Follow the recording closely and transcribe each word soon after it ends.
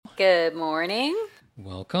Good morning.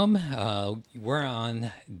 Welcome. We're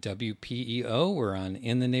on WPEO. We're on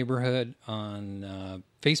In the Neighborhood on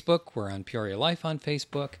Facebook. We're on Peoria Life on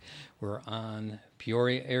Facebook. We're on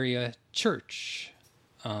Peoria Area Church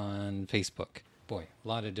on Facebook. Boy, a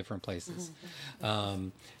lot of different places.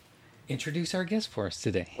 Introduce our guest for us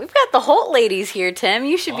today. We've got the Holt ladies here, Tim.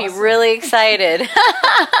 You should Awesome. be really excited.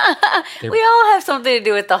 We all have something to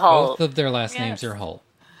do with the Holt. Both of their last names are Holt.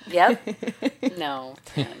 Yep. No,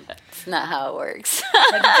 Tim, that's not how it works.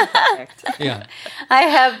 Yeah. I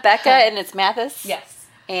have Becca, and it's Mathis. Yes.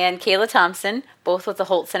 And Kayla Thompson, both with the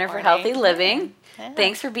Holt Center for Healthy Living. Yeah.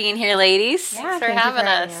 Thanks for being here, ladies. Yeah, Thanks for having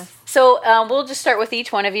us. So we'll just start with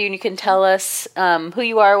each one of you, and you can tell us who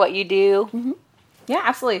you are, what you do. Mm-hmm. Yeah,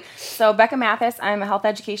 absolutely. So Becca Mathis, I'm a health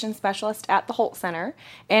education specialist at the Holt Center.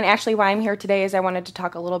 And actually why I'm here today is I wanted to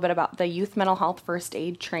talk a little bit about the youth mental health first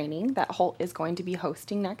aid training that Holt is going to be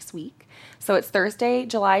hosting next week. So it's Thursday,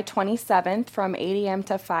 July 27th from 8 a.m.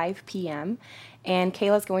 to 5 p.m. And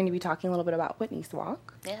Kayla's going to be talking a little bit about Whitney's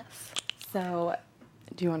Walk. Yes. So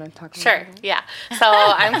do you want to talk about Sure. Yeah. So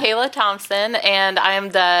I'm Kayla Thompson, and I'm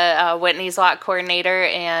the Whitney's Walk coordinator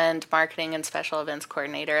and marketing and special events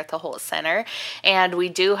coordinator at the Holt Center. And we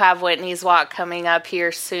do have Whitney's Walk coming up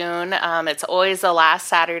here soon. It's always the last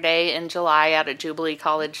Saturday in July out at Jubilee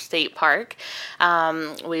College State Park.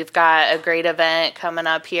 We've got a great event coming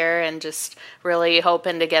up here, and just really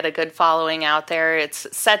hoping to get a good following out there. It's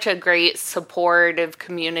such a great supportive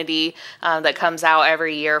community that comes out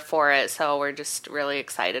every year for it. So we're just really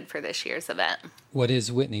excited for this year's event. What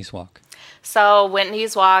is Whitney's Walk? So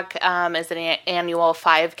Whitney's Walk is an annual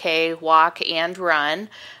 5K walk and run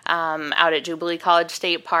out at Jubilee College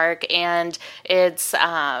State Park, and it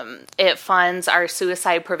funds our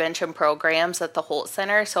suicide prevention programs at the Holt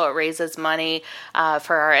Center. So it raises money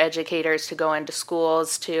for our educators to go into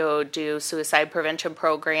schools to do suicide prevention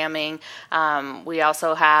programming. We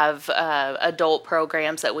also have adult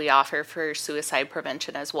programs that we offer for suicide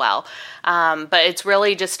prevention as well. But it's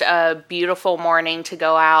really just a beautiful morning to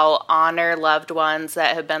go out, honor loved ones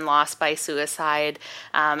that have been lost by suicide,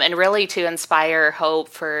 and really to inspire hope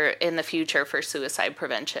in the future for suicide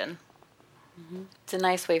prevention. Mm-hmm. It's a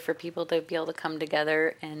nice way for people to be able to come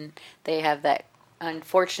together, and they have that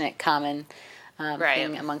unfortunate common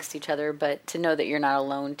thing amongst each other, but to know that you're not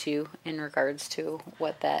alone too in regards to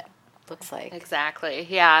what that looks like. Exactly.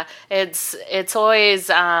 Yeah. It's always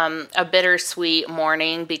a bittersweet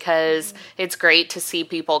morning because it's great to see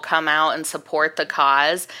people come out and support the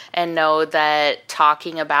cause and know that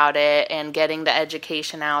talking about it and getting the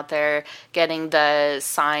education out there, getting the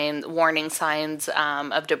warning signs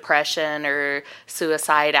of depression or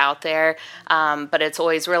suicide out there. But it's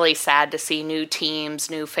always really sad to see new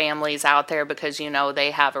teams, new families out there because,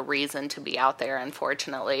 they have a reason to be out there,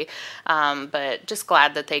 unfortunately. But just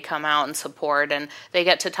glad that they come out and support, and they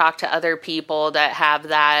get to talk to other people that have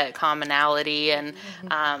that commonality, and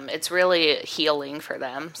it's really healing for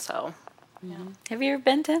them. So, Have you ever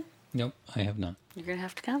been, Tim? Nope, I have not. You're going to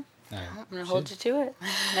have to come. I I'm going to hold you to it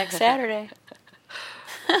next Saturday.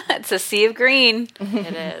 It's a sea of green.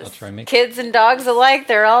 it is. I'll try make Kids and dogs alike,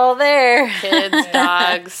 they're all there. Kids,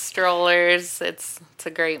 dogs, strollers. It's a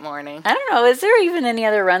great morning. I don't know, is there even any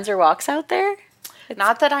other runs or walks out there?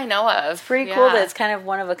 Not that I know of. It's pretty cool that it's kind of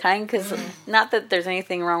one of a kind, because not that there's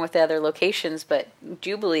anything wrong with the other locations, but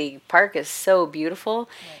Jubilee Park is so beautiful,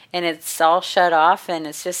 and it's all shut off, and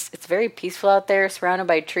it's very peaceful out there, surrounded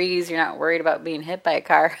by trees. You're not worried about being hit by a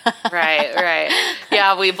car. Right.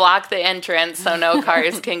 Yeah, we block the entrance so no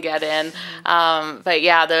cars can get in. But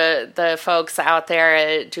yeah, the folks out there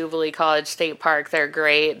at Jubilee College State Park, they're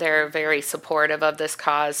great. They're very supportive of this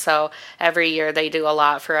cause. So every year they do a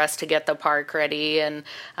lot for us to get the park ready, and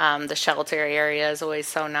the shelter area is always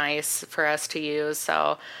so nice for us to use.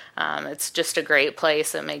 So it's just a great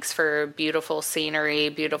place. It makes for beautiful scenery,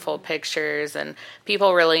 beautiful pictures, and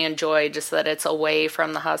people really enjoy just that it's away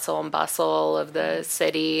from the hustle and bustle of the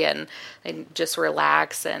city, and they just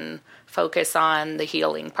relax and focus on the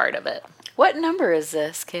healing part of it. What number is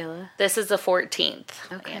this, Kayla? This is the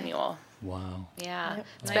 14th annual. Wow. Yeah, it's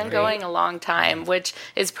That's been great. going a long time, which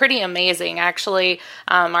is pretty amazing. Actually,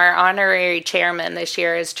 our honorary chairman this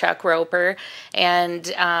year is Chuck Roper, and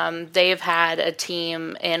they've had a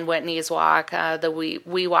team in Whitney's Walk, the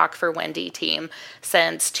We Walk for Wendy team,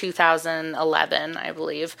 since 2011, I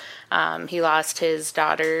believe. He lost his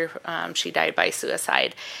daughter. She died by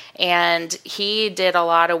suicide. And he did a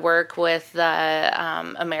lot of work with the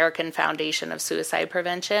American Foundation of Suicide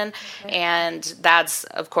Prevention. And that's,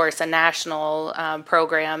 of course, a national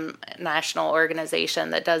program, national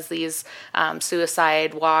organization that does these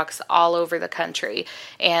suicide walks all over the country.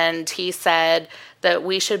 And he said that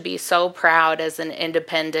we should be so proud as an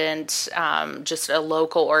independent, just a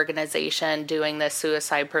local organization doing this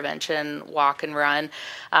suicide prevention walk and run,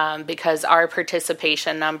 because our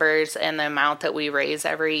participation numbers and the amount that we raise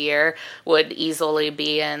every year would easily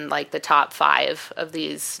be in like the top 5 of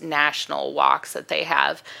these national walks that they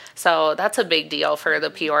have. So that's a big deal for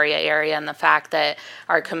the Peoria area, and the fact that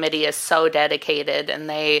our committee is so dedicated and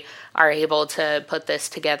they are able to put this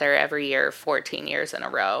together every year, 14 years in a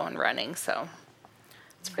row and running. So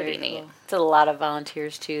it's pretty neat. Cool. It's a lot of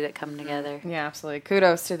volunteers too that come together. Yeah, absolutely.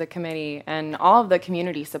 Kudos to the committee and all of the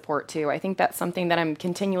community support too. I think that's something that I'm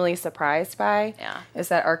continually surprised by. Is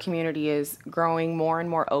that our community is growing more and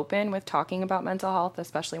more open with talking about mental health,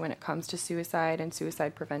 especially when it comes to suicide and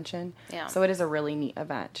suicide prevention. Yeah. So it is a really neat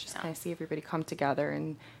event. Just kind of see everybody come together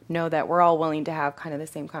and know that we're all willing to have kind of the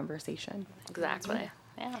same conversation. Exactly.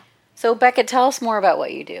 Yeah. So, Becca, tell us more about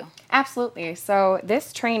what you do. Absolutely. So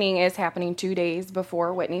this training is happening 2 days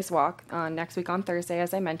before Whitney's Walk, next week on Thursday,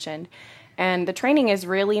 as I mentioned. And the training is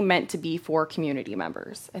really meant to be for community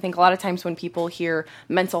members. I think a lot of times when people hear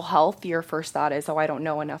mental health, your first thought is, oh, I don't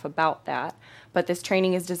know enough about that. But this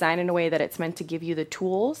training is designed in a way that it's meant to give you the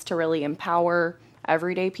tools to really empower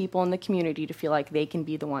everyday people in the community to feel like they can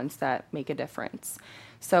be the ones that make a difference.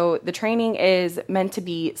 So the training is meant to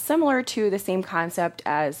be similar to the same concept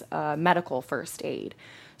as medical first aid.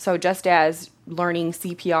 So just as learning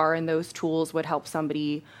CPR and those tools would help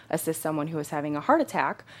somebody assist someone who is having a heart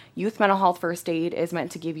attack, youth mental health first aid is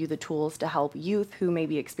meant to give you the tools to help youth who may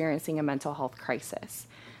be experiencing a mental health crisis.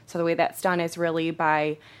 So the way that's done is really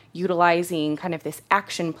by utilizing kind of this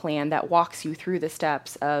action plan that walks you through the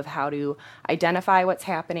steps of how to identify what's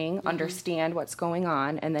happening, understand what's going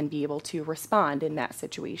on, and then be able to respond in that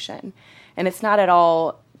situation. And it's not at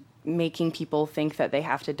all making people think that they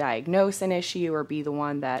have to diagnose an issue or be the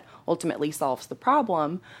one that ultimately solves the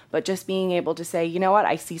problem, but just being able to say, you know what,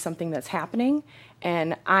 I see something that's happening,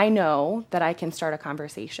 and I know that I can start a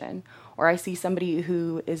conversation. Or I see somebody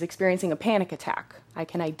who is experiencing a panic attack. I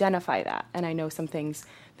can identify that, and I know some things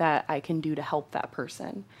that I can do to help that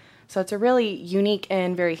person. So it's a really unique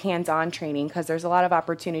and very hands-on training because there's a lot of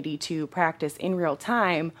opportunity to practice in real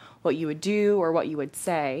time what you would do or what you would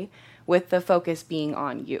say, with the focus being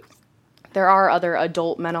on youth. There are other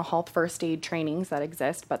adult mental health first aid trainings that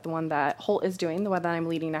exist, but the one that Holt is doing, the one that I'm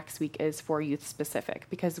leading next week, is for youth specific,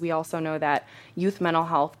 because we also know that youth mental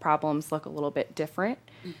health problems look a little bit different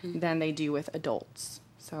than they do with adults.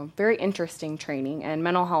 So very interesting training, and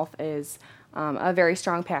mental health is a very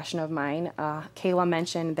strong passion of mine. Kayla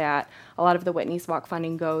mentioned that a lot of the Whitney's Walk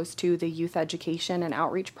funding goes to the youth education and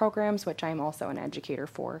outreach programs, which I'm also an educator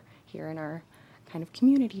for here in our kind of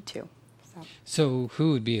community too. So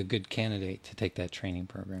who would be a good candidate to take that training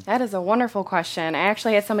program? That is a wonderful question. I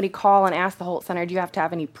actually had somebody call and ask the Holt Center, do you have to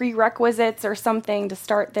have any prerequisites or something to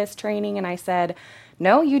start this training? And I said,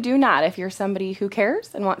 no, you do not. If you're somebody who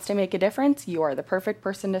cares and wants to make a difference, you are the perfect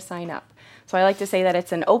person to sign up. So I like to say that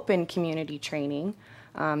it's an open community training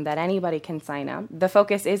that anybody can sign up. The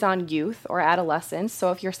focus is on youth or adolescents.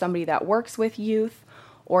 So if you're somebody that works with youth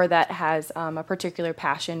or that has a particular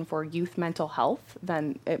passion for youth mental health,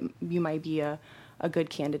 then you might be a good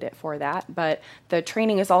candidate for that. But the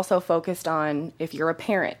training is also focused on if you're a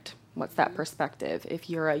parent, what's that perspective? If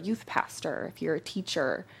you're a youth pastor, if you're a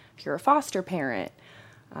teacher, if you're a foster parent.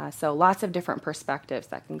 So lots of different perspectives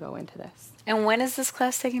that can go into this. And when is this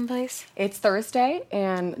class taking place? It's Thursday,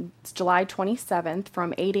 and it's July 27th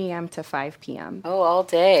from 8 a.m. to 5 p.m. Oh, all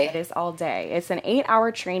day. It is all day. It's an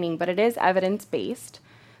 8-hour training, but it is evidence-based.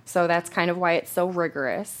 So that's kind of why it's so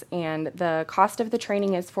rigorous. And the cost of the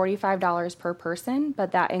training is $45 per person,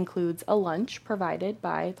 but that includes a lunch provided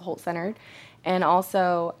by the Holt Center and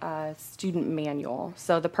also a student manual.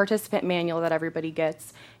 So the participant manual that everybody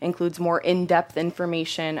gets includes more in-depth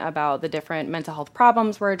information about the different mental health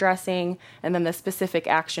problems we're addressing and then the specific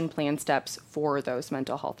action plan steps for those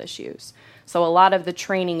mental health issues. So a lot of the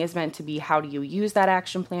training is meant to be how do you use that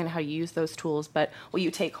action plan, how you use those tools, but what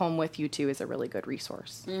you take home with you too is a really good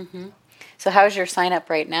resource. Mm-hmm. So how's your sign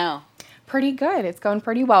up right now? Pretty good. It's going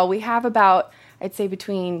pretty well. We have about, I'd say,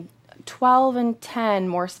 between 12 and 10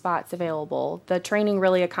 more spots available. The training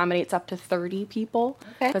really accommodates up to 30 people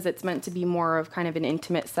because it's meant to be more of kind of an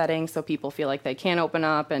intimate setting so people feel like they can open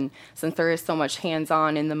up. And since there is so much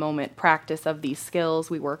hands-on in the moment practice of these skills,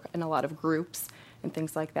 we work in a lot of groups and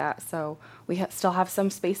things like that. So we still have some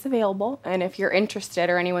space available. And if you're interested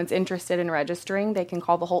or anyone's interested in registering, they can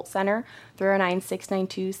call the Holt Center,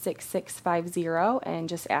 309-692-6650, and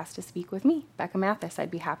just ask to speak with me, Becca Mathis.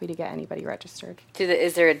 I'd be happy to get anybody registered.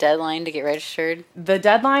 Is there a deadline to get registered? The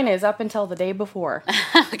deadline is up until the day before.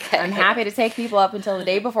 Okay. I'm happy to take people up until the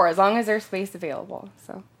day before, as long as there's space available.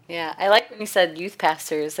 So Yeah, I like when you said youth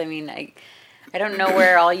pastors. I mean, I don't know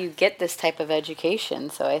where all you get this type of education,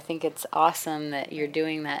 so I think it's awesome that you're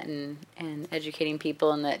doing that and educating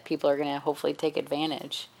people, and that people are going to hopefully take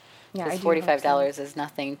advantage. Yeah, Because I do hope $45 is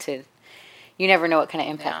nothing to. You never know what kind of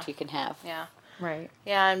impact you can have. Yeah. right.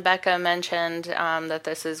 Yeah, and Becca mentioned that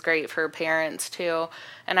this is great for parents too.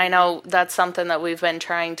 And I know that's something that we've been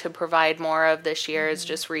trying to provide more of this year is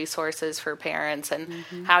just resources for parents. And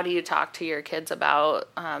how do you talk to your kids about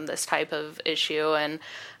this type of issue? And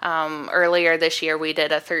earlier this year, we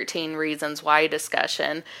did a 13 Reasons Why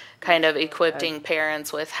discussion, kind of equipping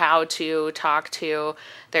parents with how to talk to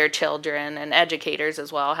their children, and educators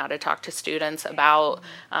as well, how to talk to students about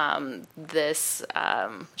this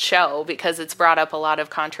show, because it's brought up a lot of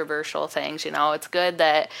controversial things. You know, it's good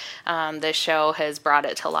that this show has brought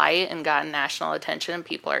it to light and gotten national attention, and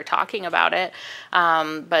people are talking about it.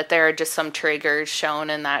 But there are just some triggers shown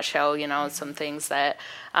in that show, you know, some things that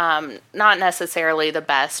not necessarily the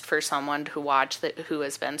best for someone to watch who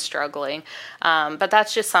has been struggling. But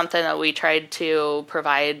that's just something that we tried to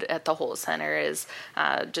provide at the Holt Center, is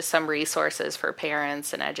just some resources for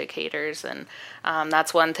parents and educators. And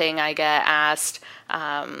that's one thing I get asked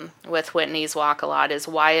with Whitney's Walk a lot, is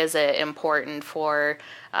why is it important for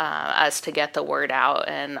us to get the word out,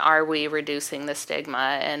 and are we reducing the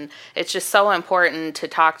stigma? And it's just so important to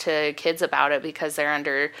talk to kids about it, because they're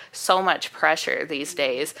under so much pressure these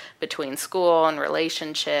days between school and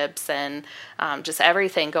relationships and just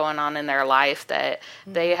everything going on in their life, that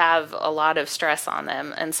they have a lot of stress on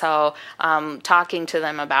them. And so talking to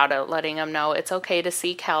them about it, letting them know it's okay to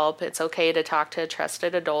seek help, it's okay to talk to a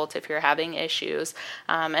trusted adult if you're having issues,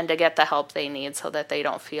 and to get the help they need, so that they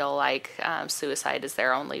don't feel like suicide is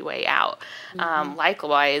their only way out.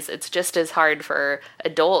 Likewise, it's just as hard for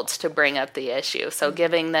adults to bring up the issue. So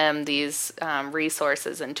giving them these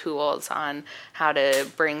resources and tools on how to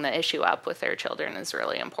bring the issue up with their children is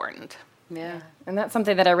really important. Yeah. And that's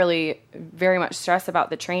something that I really very much stress about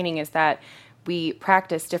the training, is that we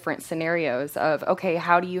practice different scenarios of, okay,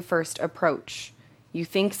 how do you first approach? You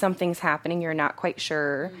think something's happening, you're not quite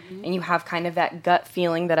sure, and you have kind of that gut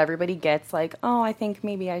feeling that everybody gets, like, oh, I think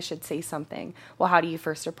maybe I should say something. Well, how do you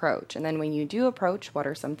first approach? And then when you do approach, what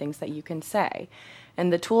are some things that you can say?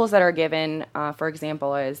 And the tools that are given, for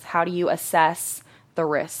example, is how do you assess the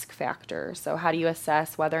risk factor? So how do you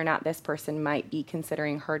assess whether or not this person might be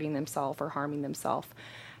considering hurting themselves or harming themselves?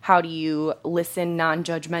 How do you listen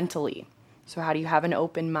non-judgmentally? So how do you have an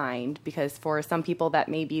open mind? Because for some people that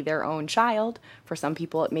may be their own child, for some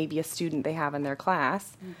people it may be a student they have in their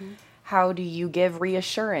class. How do you give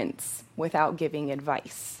reassurance without giving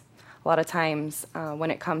advice? A lot of times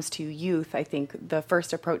when it comes to youth, I think the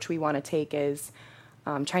first approach we want to take is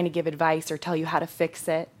trying to give advice or tell you how to fix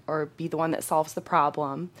it or be the one that solves the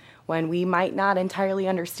problem, when we might not entirely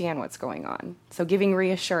understand what's going on. So giving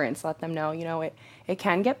reassurance, let them know, you know, it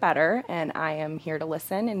can get better, and I am here to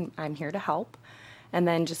listen, and I'm here to help. And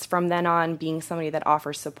then just from then on, being somebody that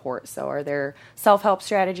offers support. So are there self-help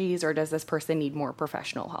strategies, or does this person need more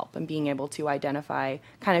professional help? And being able to identify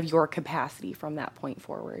kind of your capacity from that point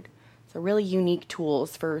forward. So really unique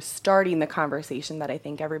tools for starting the conversation that I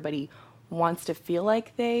think everybody wants to feel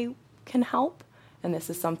like they can help. And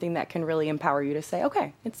this is something that can really empower you to say,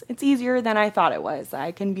 okay, it's easier than I thought it was.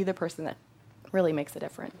 I can be the person that really makes a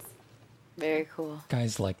difference. Very cool.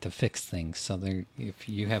 Guys like to fix things. So if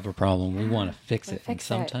you have a problem, we want to fix it. And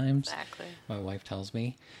sometimes Exactly. my wife tells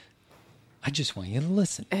me, I just want you to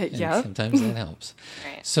listen. And Yeah. sometimes that helps.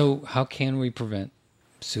 Right. So how can we prevent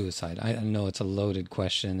suicide? I know it's a loaded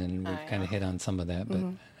question, and we've kind of hit on some of that, but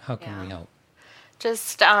how can we help?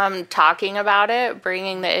 Just talking about it,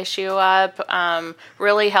 bringing the issue up,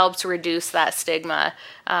 really helps reduce that stigma.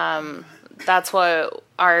 That's what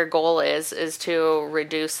our goal is to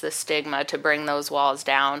reduce the stigma, to bring those walls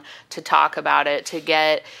down, to talk about it, to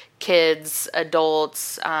get kids,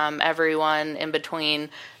 adults, everyone in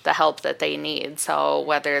between the help that they need. So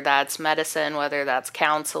whether that's medicine, whether that's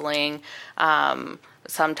counseling,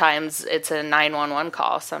 sometimes it's a 911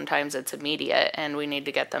 call, sometimes it's immediate, and we need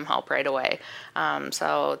to get them help right away.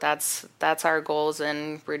 So that's our goals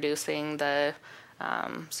in reducing the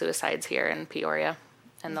suicides here in Peoria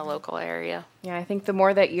and the local area. Yeah, I think the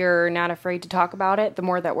more that you're not afraid to talk about it, the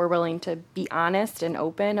more that we're willing to be honest and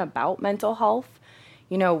open about mental health.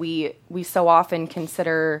 we so often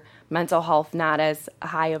consider mental health not as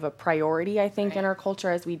high of a priority, I think, in our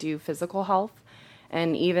culture as we do physical health.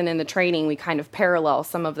 And even in the training, we kind of parallel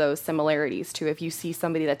some of those similarities to if you see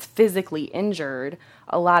somebody that's physically injured,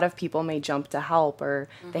 a lot of people may jump to help, or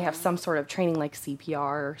they have some sort of training like CPR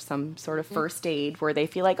or some sort of first aid where they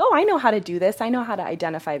feel like, oh, I know how to do this, I know how to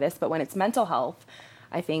identify this. But when it's mental health,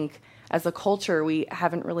 I think as a culture, we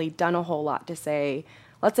haven't really done a whole lot to say,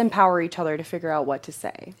 let's empower each other to figure out what to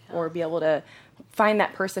say, or be able to find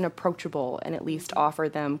that person approachable and at least offer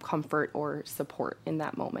them comfort or support in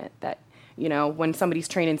that moment. That, when somebody's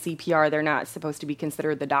trained in CPR, they're not supposed to be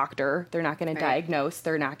considered the doctor. They're not going to diagnose.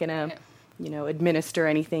 They're not going to, administer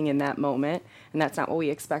anything in that moment. And that's not what we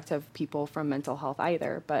expect of people from mental health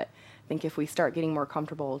either. But I think if we start getting more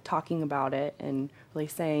comfortable talking about it and really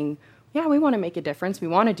saying, yeah, we want to make a difference, we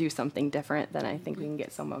want to do something different, then I think we can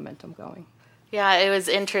get some momentum going. Yeah, it was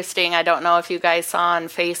interesting. I don't know if you guys saw on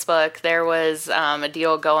Facebook, there was a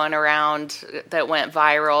deal going around that went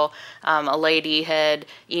viral. A lady had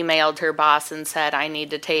emailed her boss and said, I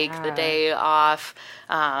need to take the day off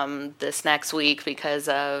this next week because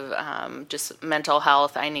of just mental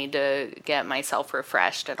health. I need to get myself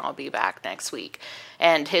refreshed and I'll be back next week.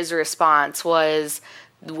 And his response was,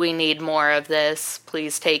 we need more of this.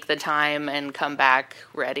 Please take the time and come back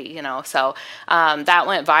ready, So that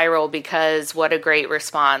went viral because what a great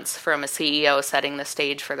response from a CEO setting the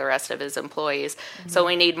stage for the rest of his employees. Mm-hmm. So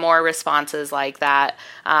we need more responses like that,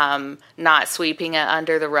 not sweeping it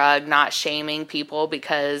under the rug, not shaming people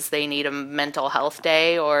because they need a mental health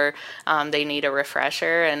day or they need a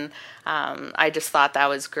refresher. And I just thought that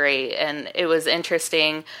was great. And it was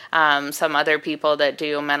interesting. Some other people that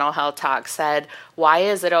do mental health talks said, why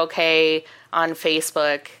is it okay on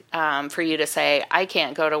Facebook for you to say, I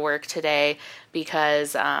can't go to work today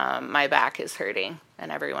because my back is hurting?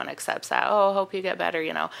 And everyone accepts that. Oh, hope you get better,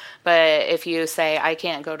 But if you say, I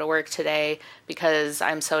can't go to work today because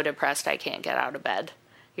I'm so depressed I can't get out of bed,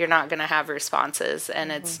 you're not going to have responses,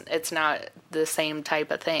 and it's not the same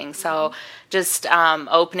type of thing. So just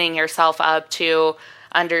opening yourself up to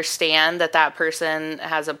understand that person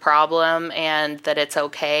has a problem and that it's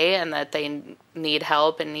okay and that they need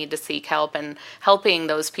help and need to seek help, and helping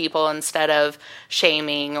those people instead of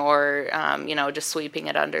shaming or, just sweeping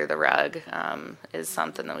it under the rug is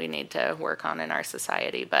something that we need to work on in our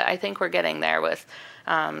society. But I think we're getting there with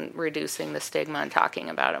reducing the stigma and talking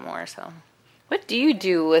about it more, so. What do you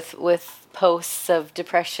do with posts of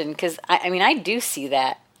depression? Because, I do see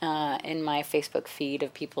that in my Facebook feed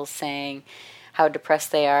of people saying how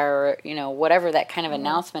depressed they are, or, whatever that kind of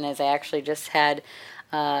announcement is. I actually just had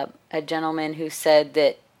a gentleman who said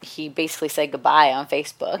that he basically said goodbye on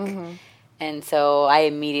Facebook. Mm-hmm. And so I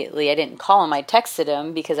didn't call him, I texted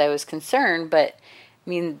him because I was concerned. But,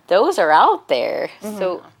 those are out there. Mm-hmm.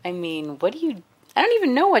 So, what do you I don't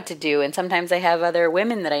even know what to do. And sometimes I have other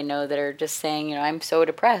women that I know that are just saying, I'm so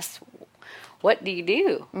depressed. What do you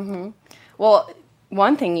do? Mm-hmm. Well,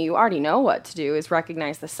 one thing you already know what to do is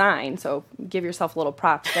recognize the sign. So give yourself a little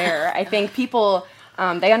props there. I think people,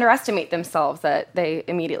 they underestimate themselves, that they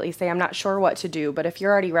immediately say, I'm not sure what to do. But if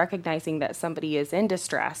you're already recognizing that somebody is in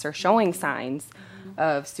distress or showing signs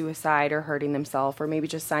of suicide or hurting themselves, or maybe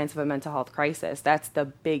just signs of a mental health crisis, that's the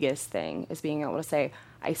biggest thing, is being able to say,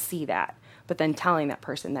 I see that. But then telling that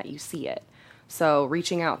person that you see it. So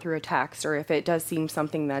reaching out through a text, or if it does seem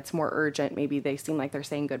something that's more urgent, maybe they seem like they're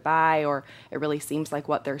saying goodbye, or it really seems like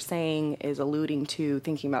what they're saying is alluding to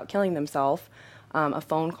thinking about killing themselves, a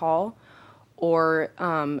phone call. Or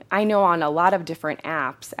I know on a lot of different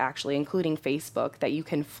apps, actually, including Facebook, that you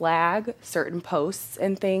can flag certain posts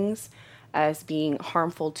and things as being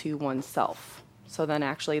harmful to oneself. So then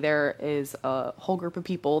actually there is a whole group of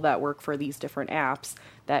people that work for these different apps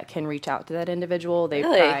that can reach out to that individual. They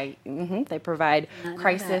provide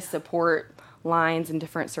crisis support lines and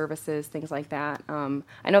different services, things like that.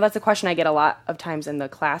 I know that's a question I get a lot of times in the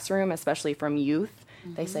classroom, especially from youth.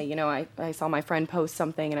 Mm-hmm. They say, I saw my friend post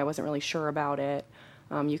something and I wasn't really sure about it.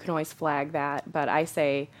 You can always flag that. But I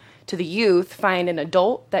say to the youth, find an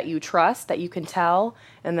adult that you trust, that you can tell,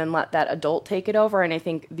 and then let that adult take it over. And I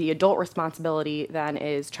think the adult responsibility then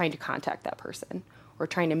is trying to contact that person or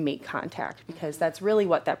trying to make contact, because that's really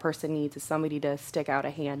what that person needs, is somebody to stick out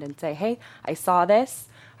a hand and say, hey, I saw this,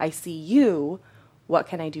 I see you, what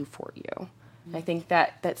can I do for you? Mm-hmm. I think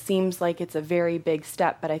that seems like it's a very big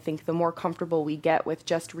step, but I think the more comfortable we get with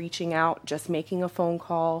just reaching out, just making a phone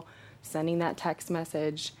call, sending that text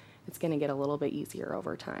message, it's going to get a little bit easier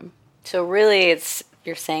over time. So really it's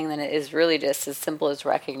you're saying that it is really just as simple as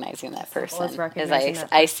recognizing that person. As recognizing that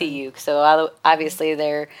I see you. So obviously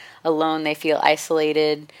they're alone. They feel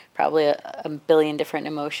isolated, probably a billion different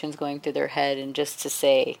emotions going through their head. And just to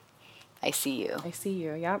say, I see you. I see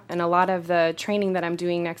you, yep. And a lot of the training that I'm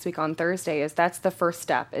doing next week on Thursday that's the first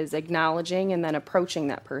step, is acknowledging and then approaching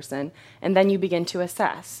that person. And then you begin to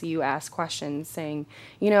assess. You ask questions saying,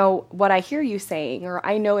 what I hear you saying, or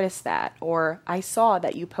I noticed that, or I saw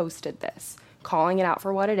that you posted this, calling it out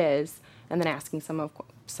for what it is, and then asking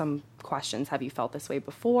some questions. Have you felt this way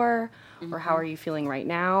before? Or how are you feeling right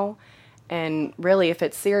now? And really, if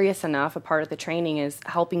it's serious enough, a part of the training is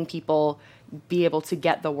helping people be able to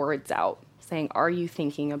get the words out, saying, are you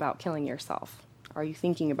thinking about killing yourself? Are you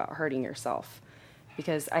thinking about hurting yourself?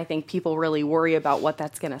 Because I think people really worry about what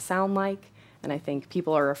that's going to sound like, and I think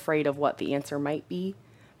people are afraid of what the answer might be.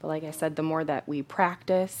 But like I said, the more that we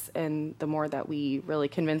practice and the more that we really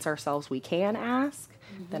convince ourselves we can ask,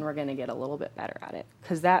 then we're going to get a little bit better at it.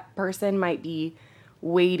 Because that person might be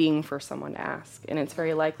waiting for someone to ask, and it's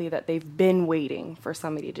very likely that they've been waiting for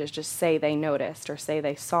somebody to just say they noticed or say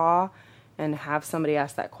they saw, and have somebody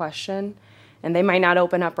ask that question. And they might not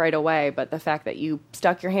open up right away, but the fact that you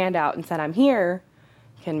stuck your hand out and said, I'm here,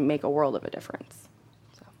 can make a world of a difference.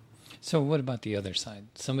 So what about the other side?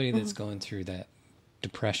 Somebody that's going through that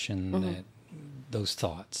depression, those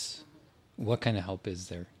thoughts, what kind of help is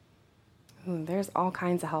there? There's all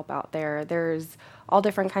kinds of help out there. There's all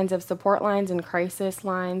different kinds of support lines and crisis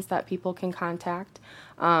lines that people can contact.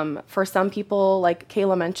 For some people, like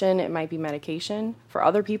Kayla mentioned, it might be medication. For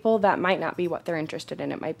other people, that might not be what they're interested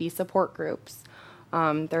in. It might be support groups.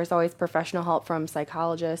 There's always professional help from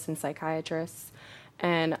psychologists and psychiatrists.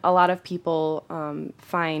 And a lot of people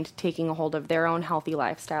find taking a hold of their own healthy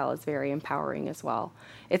lifestyle is very empowering as well.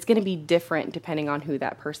 It's going to be different depending on who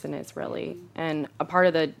that person is, really. And a part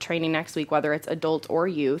of the training next week, whether it's adult or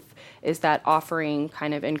youth, is that offering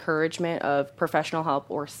kind of encouragement of professional help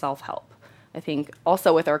or self-help. I think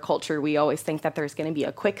also with our culture, we always think that there's going to be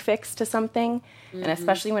a quick fix to something. And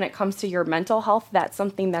especially when it comes to your mental health, that's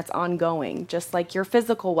something that's ongoing. Just like your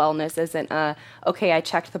physical wellness isn't okay, I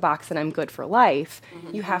checked the box and I'm good for life.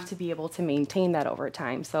 You have to be able to maintain that over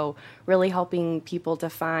time. So really helping people to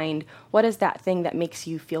find, what is that thing that makes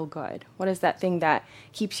you feel good? What is that thing that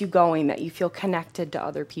keeps you going, that you feel connected to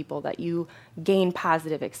other people, that you gain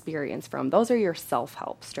positive experience from? Those are your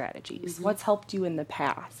self-help strategies. What's helped you in the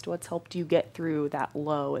past? What's helped you get through that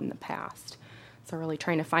low in the past? So really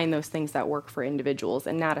trying to find those things that work for individuals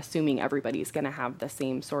and not assuming everybody's going to have the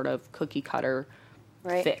same sort of cookie cutter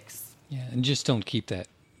fix. Yeah, and just don't keep that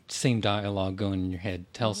same dialogue going in your head.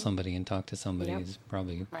 Tell somebody and talk to somebody is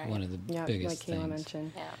probably one of the biggest like Kayla things.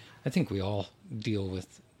 mentioned. Yeah. I think we all deal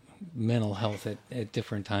with mental health at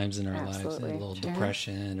different times in our lives, a little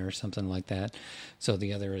depression or something like that. So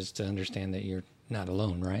the other is to understand that you're not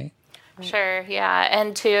alone, right? Sure, yeah.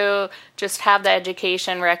 And to just have the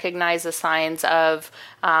education, recognize the signs of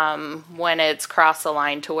when it's crossed the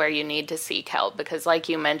line to where you need to seek help. Because like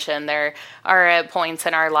you mentioned, there are at points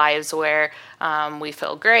in our lives where we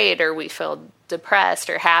feel great or we feel depressed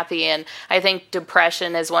or happy. And I think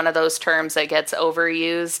depression is one of those terms that gets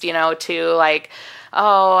overused, to like,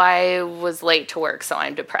 oh, I was late to work, so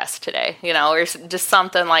I'm depressed today, or just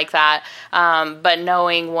something like that. But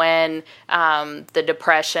knowing when the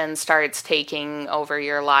depression starts taking over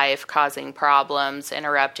your life, causing problems,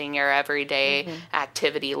 interrupting your everyday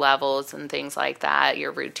activity levels and things like that,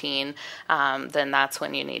 your routine, then that's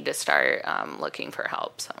when you need to start looking for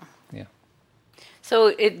help. So. Yeah.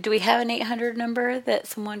 So do we have an 800 number that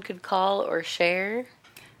someone could call or share?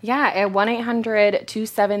 Yeah, at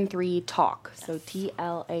 1-800-273-TALK, so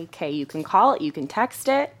TLAK. You can call it, you can text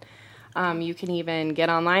it, you can even get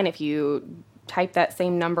online. If you type that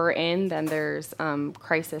same number in, then there's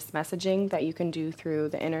crisis messaging that you can do through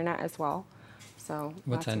the internet as well. So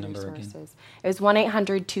what's that number again? It's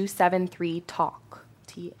 1-800-273-TALK,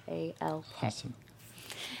 TALK. Awesome.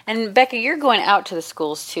 And Becca, you're going out to the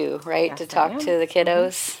schools too, right, Yes, to talk to the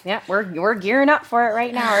kiddos? Yeah, we're gearing up for it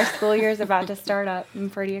right now. Our school year is about to start up. I'm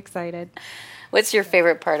pretty excited. What's your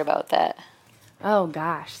favorite part about that? Oh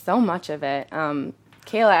gosh, so much of it.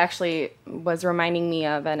 Kayla actually was reminding me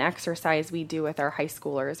of an exercise we do with our high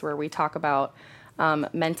schoolers where we talk about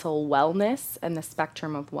mental wellness and the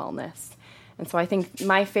spectrum of wellness. And so I think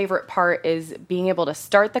my favorite part is being able to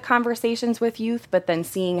start the conversations with youth, but then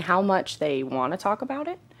seeing how much they want to talk about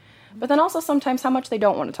it, but then also sometimes how much they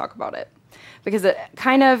don't want to talk about it. Because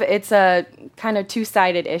it's a kind of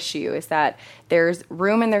two-sided issue, is that there's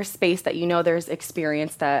room and there's space that there's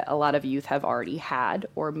experience that a lot of youth have already had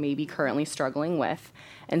or maybe currently struggling with.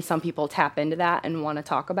 And some people tap into that and want to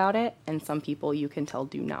talk about it, and some people you can tell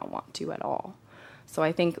do not want to at all. So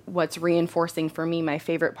I think what's reinforcing for me, my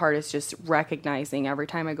favorite part, is just recognizing every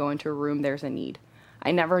time I go into a room there's a need.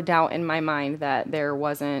 I never doubt in my mind that there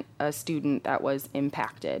wasn't a student that was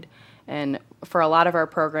impacted. And for a lot of our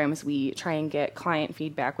programs, we try and get client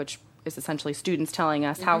feedback, which is essentially students telling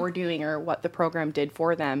us how we're doing or what the program did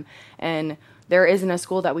for them. And there isn't a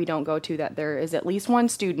school that we don't go to that there is at least one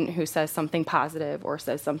student who says something positive or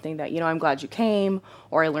says something that, I'm glad you came,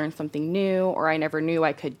 or I learned something new, or I never knew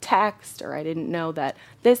I could text, or I didn't know that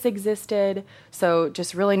this existed. So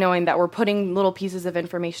just really knowing that we're putting little pieces of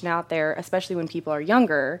information out there, especially when people are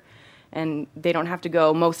younger and they don't have to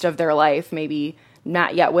go most of their life maybe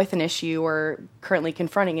not yet with an issue or currently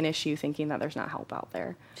confronting an issue thinking that there's not help out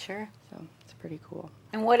there. Sure. So it's pretty cool.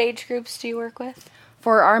 And what age groups do you work with?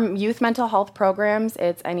 For our youth mental health programs,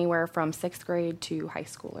 it's anywhere from 6th grade to high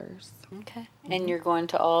schoolers. Okay. And you're going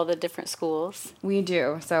to all the different schools? We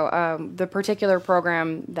do. So the particular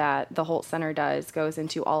program that the Holt Center does goes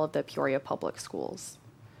into all of the Peoria public schools.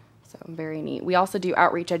 So very neat. We also do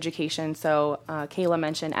outreach education. So Kayla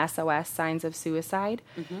mentioned SOS, Signs of Suicide.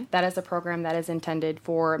 That is a program that is intended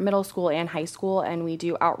for middle school and high school, and we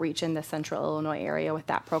do outreach in the central Illinois area with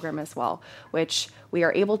that program as well, which we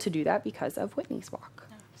are able to do that because of Whitney's Walk.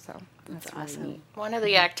 So that's awesome. Really neat. One of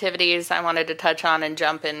the activities I wanted to touch on and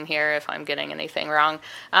jump in here if I'm getting anything wrong,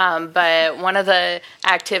 but one of the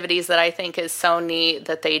activities that I think is so neat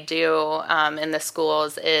that they do in the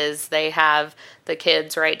schools is they have the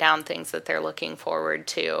kids write down things that they're looking forward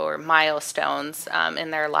to or milestones in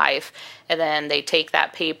their life, and then they take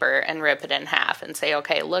that paper and rip it in half and say,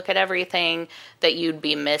 okay, look at everything that you'd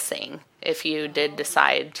be missing if you did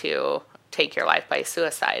decide to take your life by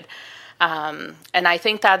suicide. And I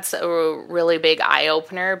think that's a really big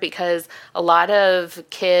eye-opener because a lot of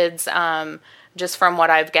kids, just from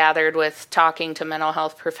what I've gathered with talking to mental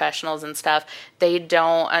health professionals and stuff, they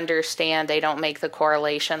don't understand, they don't make the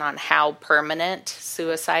correlation on how permanent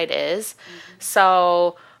suicide is.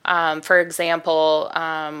 So, for example,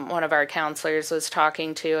 one of our counselors was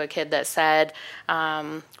talking to a kid that said,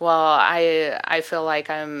 I feel like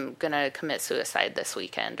I'm going to commit suicide this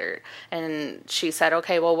weekend. And she said,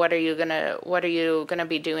 okay, well, what are you going to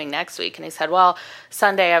be doing next week? And he said, well,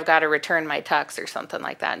 Sunday I've got to return my tux or something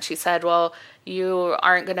like that. And she said, well, you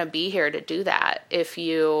aren't going to be here to do that if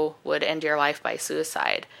you would end your life by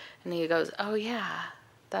suicide. And he goes, oh yeah.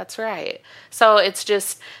 That's right. So it's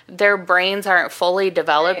just their brains aren't fully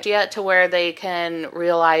developed yet to where they can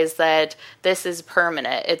realize that this is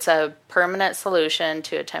permanent. It's a permanent solution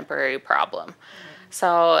to a temporary problem.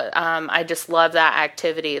 So I just love that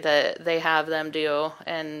activity that they have them do,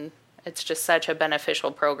 and it's just such a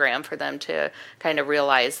beneficial program for them to kind of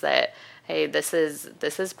realize that, hey, this is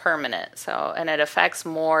permanent. So, and it affects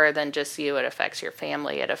more than just you. It affects your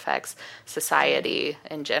family. It affects society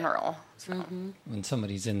in general. So. When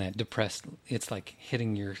somebody's in that depressed, it's like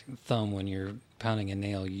hitting your thumb when you're pounding a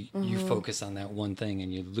nail. You focus on that one thing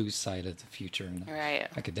and you lose sight of the future. And right.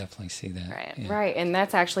 I could definitely see that. Right. Yeah. Right, and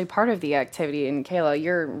that's actually part of the activity. And Kayla,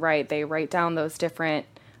 you're right. They write down those different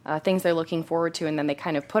things they're looking forward to, and then they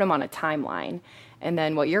kind of put them on a timeline. And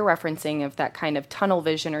then what you're referencing of that kind of tunnel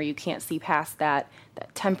vision, or you can't see past that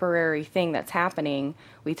temporary thing that's happening,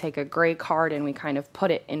 we take a gray card and we kind of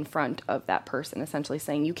put it in front of that person, essentially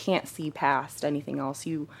saying you can't see past anything else.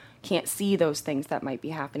 You can't see those things that might be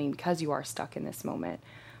happening because you are stuck in this moment.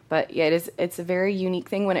 But yeah, it's a very unique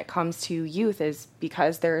thing when it comes to youth, is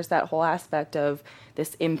because there's that whole aspect of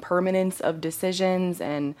this impermanence of decisions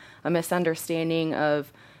and a misunderstanding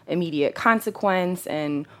of immediate consequence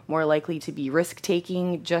and more likely to be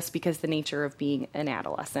risk-taking just because the nature of being an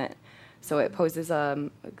adolescent. So it poses a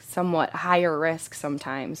somewhat higher risk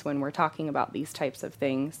sometimes when we're talking about these types of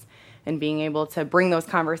things, and being able to bring those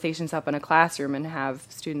conversations up in a classroom and have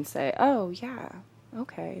students say, oh, yeah,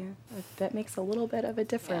 okay, that makes a little bit of a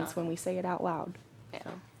difference when we say it out loud. Yeah.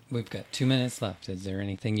 We've got 2 minutes left. Is there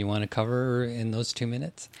anything you want to cover in those 2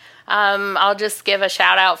 minutes? I'll just give a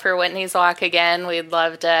shout out for Whitney's Walk again. We'd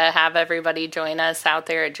love to have everybody join us out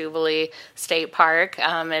there at Jubilee State Park.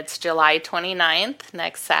 It's July 29th,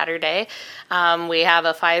 next Saturday. We have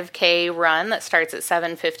a 5K run that starts at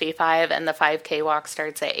 7:55, and the 5K walk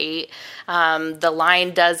starts at 8. The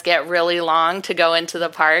line does get really long to go into the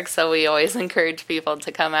park, so we always encourage people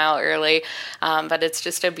to come out early. But it's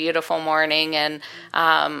just a beautiful morning, and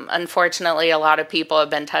Unfortunately, a lot of people have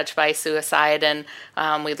been touched by suicide, and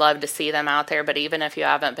we'd love to see them out there. But even if you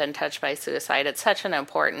haven't been touched by suicide, it's such an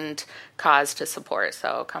important cause to support.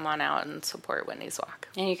 So come on out and support Whitney's Walk.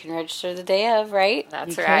 And you can register the day of, right?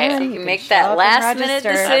 That's You right. can. You can make show that up and last minute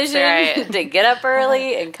register. decision That's right. to get up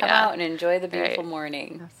early and come Yeah. out and enjoy the beautiful Right.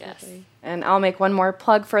 morning. Yes. And I'll make one more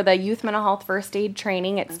plug for the Youth Mental Health First Aid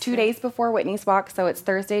Training. It's 2 days before Whitney's Walk, so it's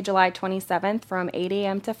Thursday, July 27th from 8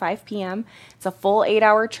 a.m. to 5 p.m. It's a full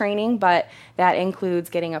 8-hour training, but that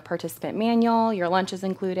includes getting a participant manual. Your lunch is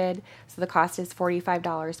included. So the cost is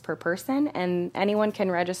 $45 per person, and anyone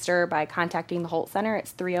can register by contacting the Holt Center.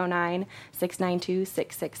 It's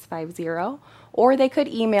 309-692-6650. Or they could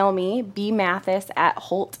email me,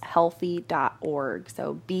 bmathis@holthealthy.org.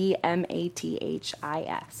 So BMATHIS.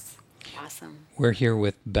 Awesome. We're here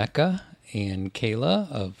with Becca and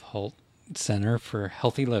Kayla of Holt Center for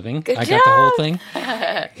Healthy Living. Good I got the whole job. thing.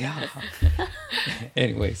 Yeah.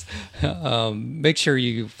 Anyways, make sure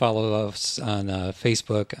you follow us on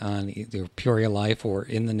Facebook on either Peoria Life or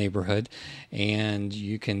In the Neighborhood. And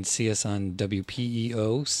you can see us on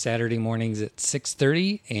WPEO Saturday mornings at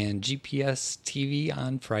 6:30 and GPS TV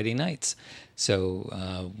on Friday nights.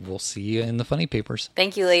 So we'll see you in the funny papers.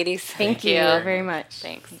 Thank you, ladies. Thank you you. very much.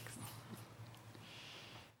 Thanks.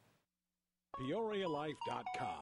 PeoriaLife.com